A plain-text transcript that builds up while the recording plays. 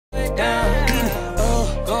down, beat it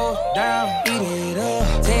up, go down, beat it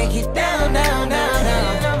up, take it down, down, down,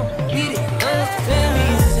 down, beat it up, tell me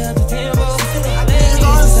it's up to tempo. Niggas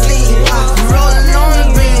gon' sleep, rolling on the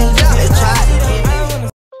bridge, they try to hit me.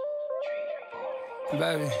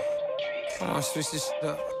 Baby, I wanna switch this shit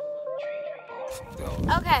up.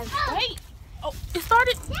 Okay. Wait. Oh, it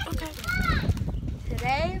started? Okay.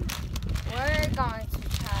 Today, we're going to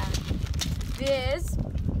try this.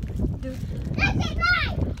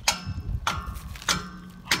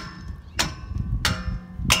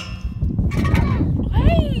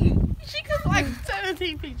 Wait. She took like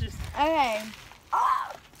 17 pictures. Okay.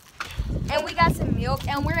 And we got some milk,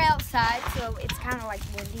 and we're outside, so it's kind of like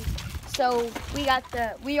windy. So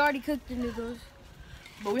we already cooked the noodles.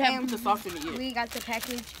 But we haven't put the sauce in it yet. We got the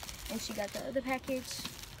package, and she got the other package.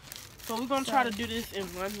 So we're going to try to do this in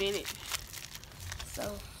 1 minute.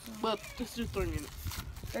 So. Well, let's do 3 minutes.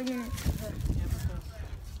 3 minutes. Yeah,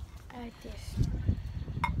 I like this.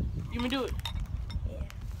 you want me to do it? Yeah.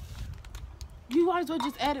 You might as well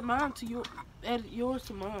just add yours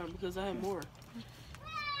to mine because I have more.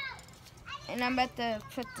 And I'm about to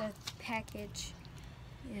put the package.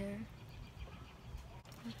 Yeah.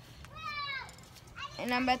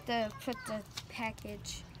 And I'm about to put the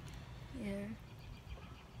package. Yeah.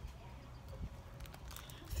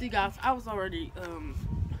 See, guys, I was already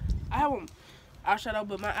I have them. I'll shut up,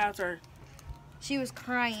 but my eyes are. She was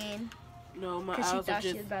crying. No, my because eyes she are thought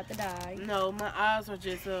just. she was about to die. No, my eyes are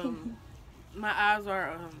just my eyes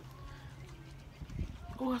are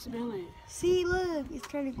Oh, I smell it. See, look, it's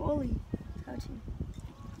turning golly. Told you.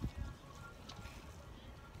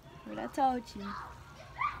 What I told you.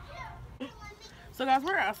 So guys,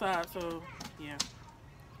 we're outside, so yeah.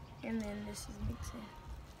 And then this is mixing.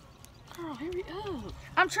 Girl, hurry up.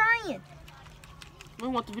 I'm trying. We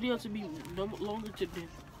want the video to be no longer than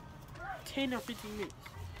 10 or 15 minutes.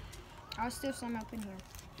 I'll still some up in here.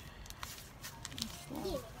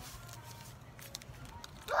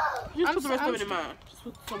 Just put the rest of it in mine. Just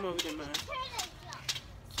put some of it in mine.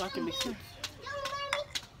 So I can mix it.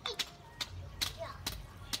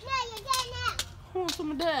 I want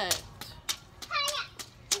some of that.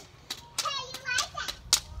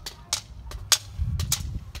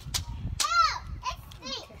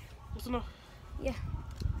 That's enough. Yeah.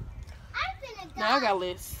 Now I got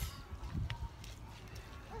less.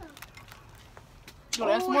 You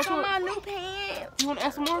want to add some more to it? my new pants. You want to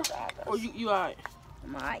add some more? Or you alright?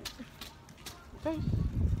 My. Okay.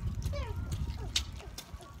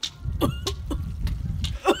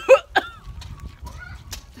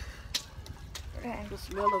 Okay. The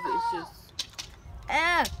smell of it is just.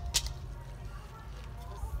 Ah.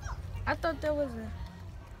 I thought that was a.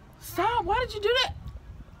 Stop! Why did you do that?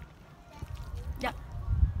 Yeah.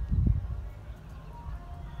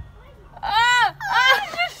 Ah! Ah!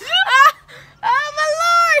 Oh my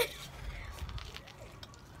lord!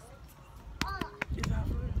 Is that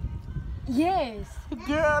for real? Yes.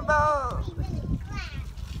 Girl, no.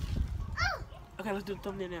 Okay, let's do the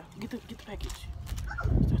thumbnail now. Get the package.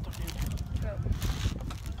 Let's do the thumbnail now.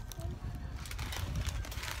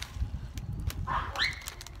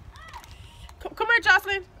 Come here,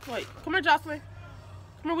 Jocelyn. Wait, come here, Jocelyn.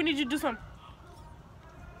 Come here, we need you to do something.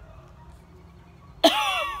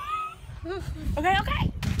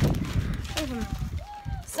 Okay.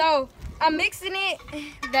 So I'm mixing it.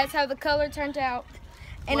 That's how the color turned out.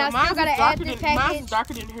 And Well, I still gotta add the Mine's package.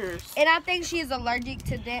 darker than hers. And I think she's allergic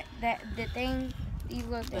to the thing. These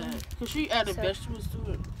little things. Cause she added So- vegetables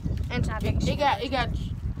to it. And I think It got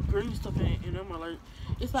green stuff in it, and I'm allergic.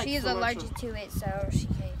 It's like she's cilantro. allergic to it, so she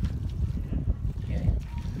can't.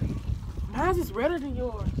 Mine's is redder than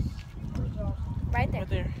yours. Right there. Right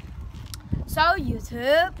there. So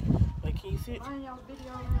YouTube. Like, can you see it?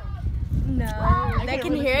 No, they can't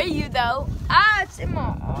can really hear see. you though. Ah, it's in my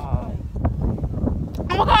eye. Oh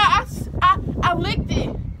my God! I licked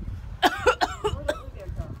it.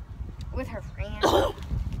 With her friend. You Hold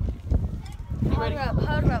ready? her up,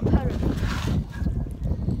 hold her up, hold her up.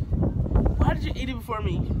 Why did you eat it before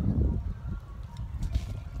me?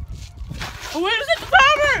 Oh, wait, is it the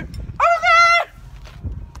timer? Oh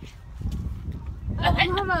my God!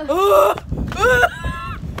 Mama. Oh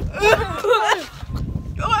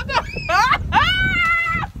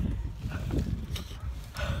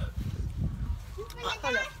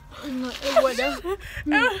my God!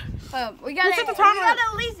 We gotta set the timer.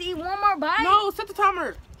 at least eat one more bite. No, set the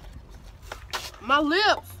timer. My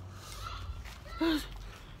lips.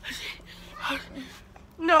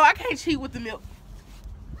 No, I can't cheat with the milk.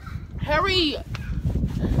 Hurry.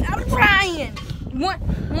 I'm trying.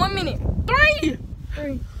 1 minute. 3.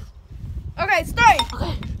 Okay, start.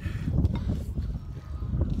 Okay.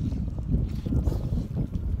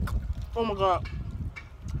 Oh my god.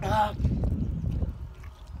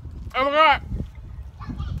 Oh my god.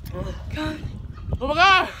 God. Oh my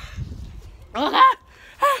god. Oh my god.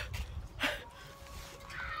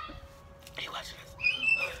 Are you watching this?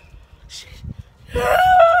 Shit.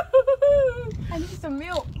 I need some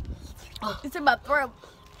milk. It's in my throat.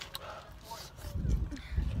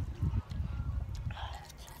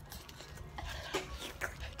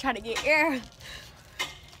 Trying to get air.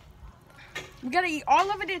 We gotta eat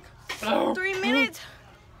all of it in 3 minutes.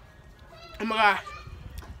 Oh my god.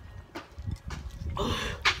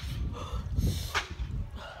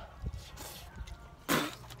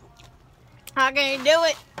 I can't do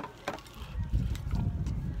it.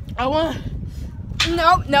 I won.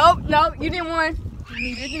 Nope, nope, nope. You didn't win.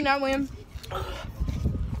 You did not win.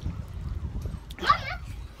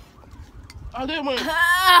 I did win.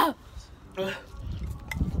 Ah!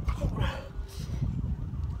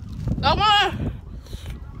 I won.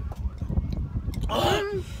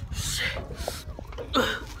 Shit.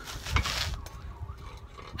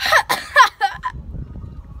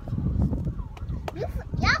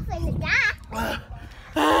 Y'all finna die.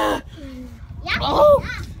 Y'all Oh.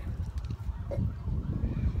 finna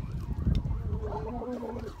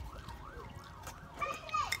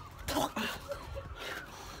die.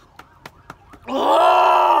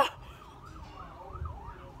 Oh.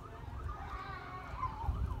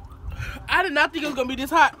 I did not think it was gonna be this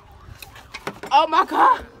hot. Oh my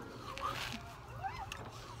god.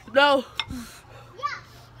 No.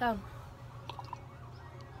 So,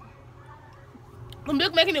 The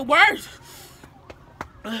milk making it worse.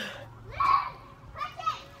 Oh,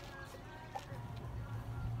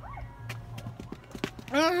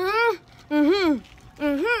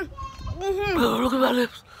 look at my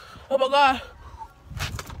lips. Oh my god.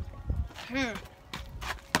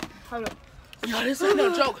 hold on. Yo, this ain't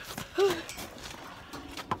no joke.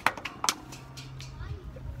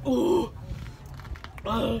 Ooh.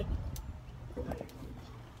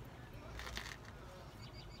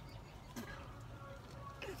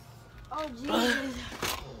 Oh, Jesus.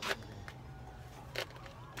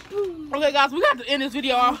 Okay, guys, we got to end this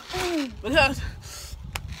video off because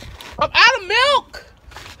I'm out of milk.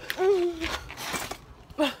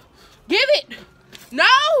 Give it. No.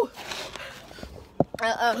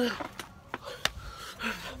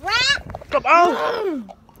 Come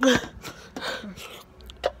on.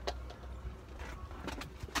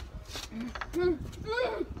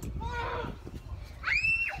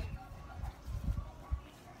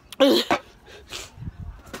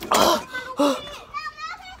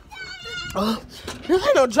 This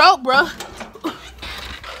ain't no joke, bro.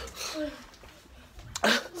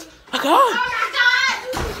 Oh my god.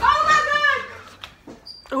 Oh my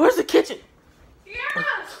god! Where's the kitchen? Yeah!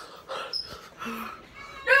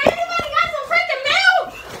 Do anybody got some freaking milk?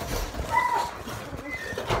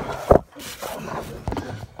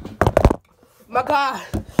 My god.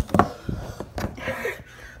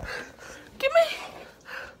 Give me.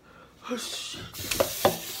 Oh shit.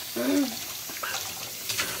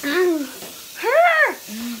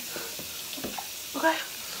 Okay.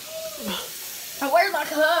 Now, where's my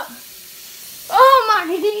cup? Oh my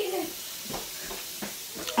goodness!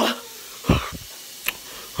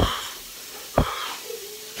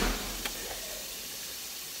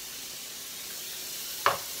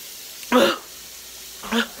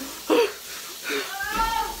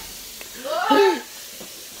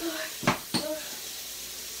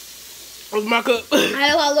 Where's my cup? How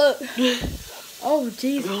do I look? Oh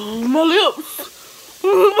Jesus! Oh, my lips.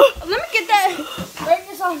 Let me get that. Break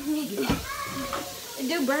this off me. It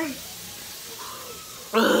do burn.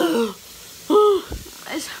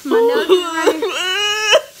 It's my nose is running.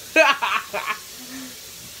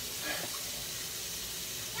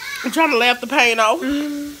 I'm trying to laugh the pain off.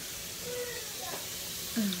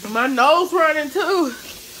 My nose running too.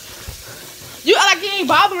 You act like it ain't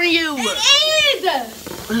bothering you. It is.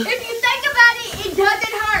 If you think about it, it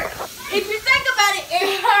doesn't hurt. If you think about it,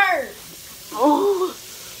 it hurts. Oh.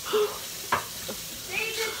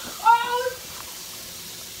 Jesus. Oh.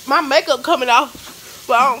 My makeup coming off,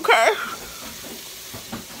 but I don't care.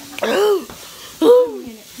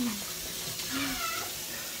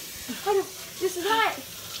 Hold on. This is hot.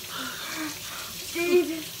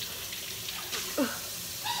 Jesus.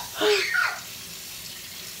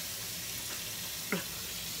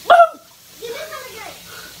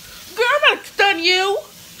 Girl, I'm about to stun you.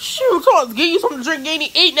 Shoot, come on, give you something to drink. You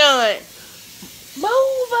ain't eat none.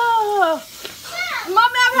 Move up.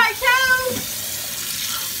 Mommy, I'm right too.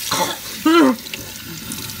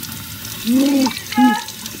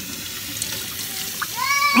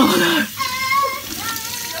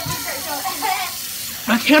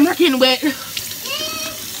 My camera getting wet.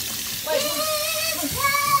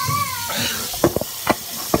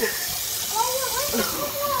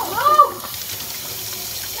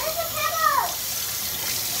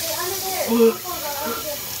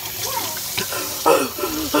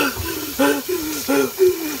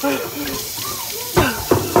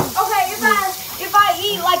 Okay, if I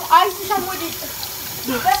eat like ice or something with it,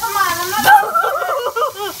 that's mine. I'm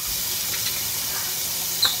not.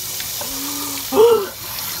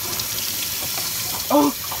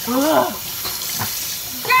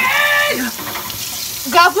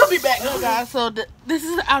 Guys, we'll be back. Okay, guys, so this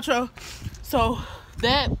is the outro. So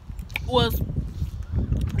that was.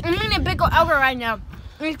 I'm eating a big old ogre right now.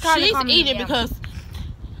 She's eating because.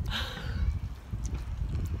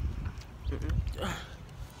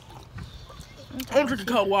 I'm drinking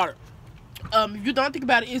cold water. If you don't think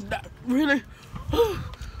about it, it's not really.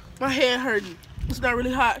 My head hurting. It's not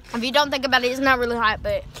really hot. If you don't think about it, it's not really hot,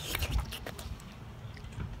 but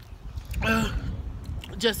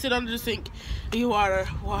just sit under the sink, eat water.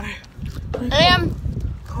 and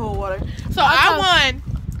Cold water. So I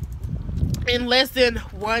won in less than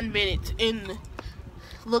 1 minute.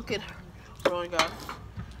 Look at her. Oh my God.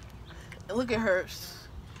 Look at hers.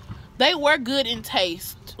 They were good in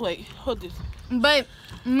taste. Wait, hold this. but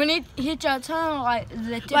when it hit your tongue, like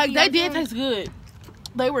the tip Like of they your did tongue, taste good.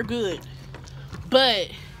 They were good, but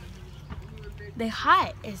they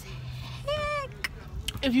hot as heck.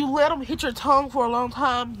 if you let them hit your tongue for a long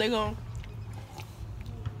time, they gon'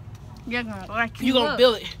 You're gonna like you gonna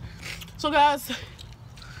feel it. So guys,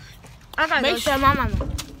 I gotta make go sure- tell my mama.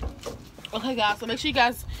 okay guys, so make sure you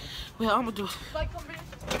guys. Well, I'm gonna do.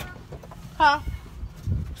 Huh?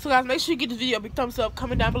 So guys, make sure you give this video a big thumbs up,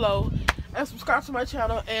 comment down below, and subscribe to my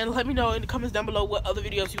channel, and let me know in the comments down below what other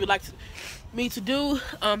videos you would like me to do.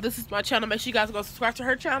 This is my channel. Make sure you guys go subscribe to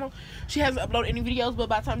her channel. She hasn't uploaded any videos, but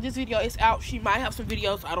by the time this video is out, she might have some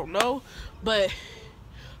videos. I don't know, but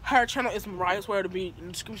her channel is Mariah's World. To be in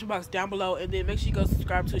the description box down below, and then make sure you go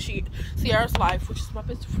subscribe to Sierra's Life, which is my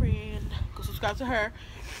best friend. Go subscribe to her.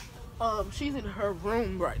 She's in her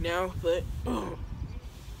room right now, but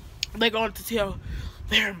they're going to tell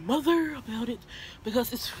their mother about it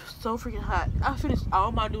because it's so freaking hot. I finished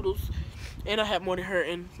all my noodles and I have more than her,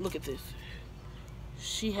 and look at this.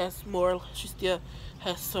 She has more. She still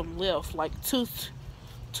has some left, like two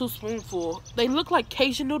spoonful. They look like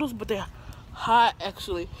Cajun noodles, but they're hot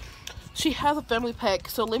actually. She has a family pack,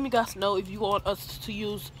 so let me guys know if you want us to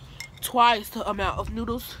use twice the amount of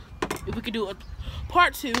noodles, if we could do a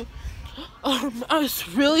part 2. It's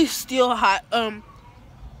really still hot.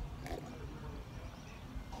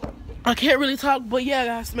 I can't really talk, but yeah,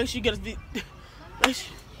 guys, make sure you get this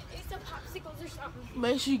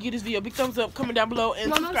make sure you give this video a big thumbs up, comment down below,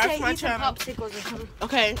 and subscribe to my channel.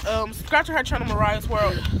 Okay, subscribe to her channel, Mariah's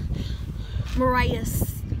World.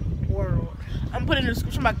 Mariah's World. I'm putting in the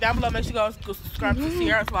description box down below. Make sure you guys go subscribe to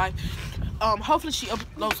Sierra's Life. Hopefully she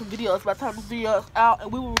uploads some videos by the time this video is out,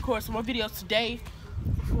 and we will record some more videos today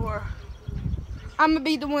before I'm gonna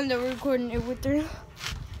be the one that recording it with her.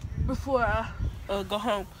 before I go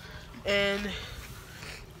home. And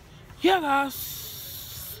yeah,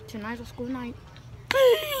 guys, Tonight's a school night.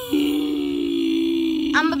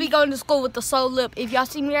 I'm gonna be going to school with the soul lip. If y'all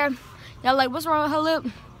see me there, y'all like, what's wrong with her lip?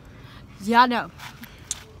 Y'all know.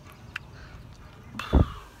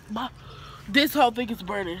 This whole thing is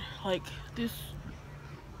burning. Like this.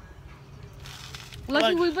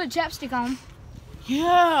 Lucky Like, we put chapstick on.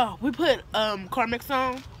 yeah, we put Carmex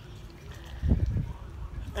on,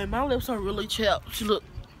 and my lips are really chapped. She look.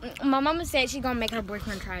 My mama said she's gonna make her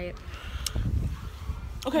boyfriend try it.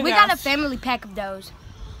 Okay, We guys. got a family pack of those.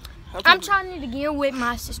 Okay. I'm trying it again with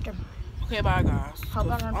my sister. Okay, bye, guys. Hope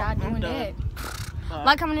I don't die I'm doing done. that. Bye.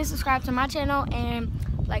 Like, comment, and subscribe to my channel, and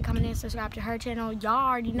like, comment, and subscribe to her channel. Y'all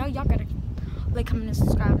already know y'all gotta like, comment, and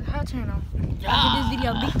subscribe to her channel. Give this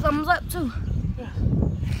video a big thumbs up too.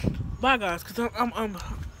 Bye, guys. Cause I'm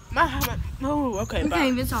no. Okay, We bye.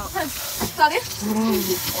 can't even talk. It's not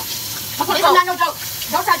no joke.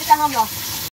 Don't try to get that home, y'all.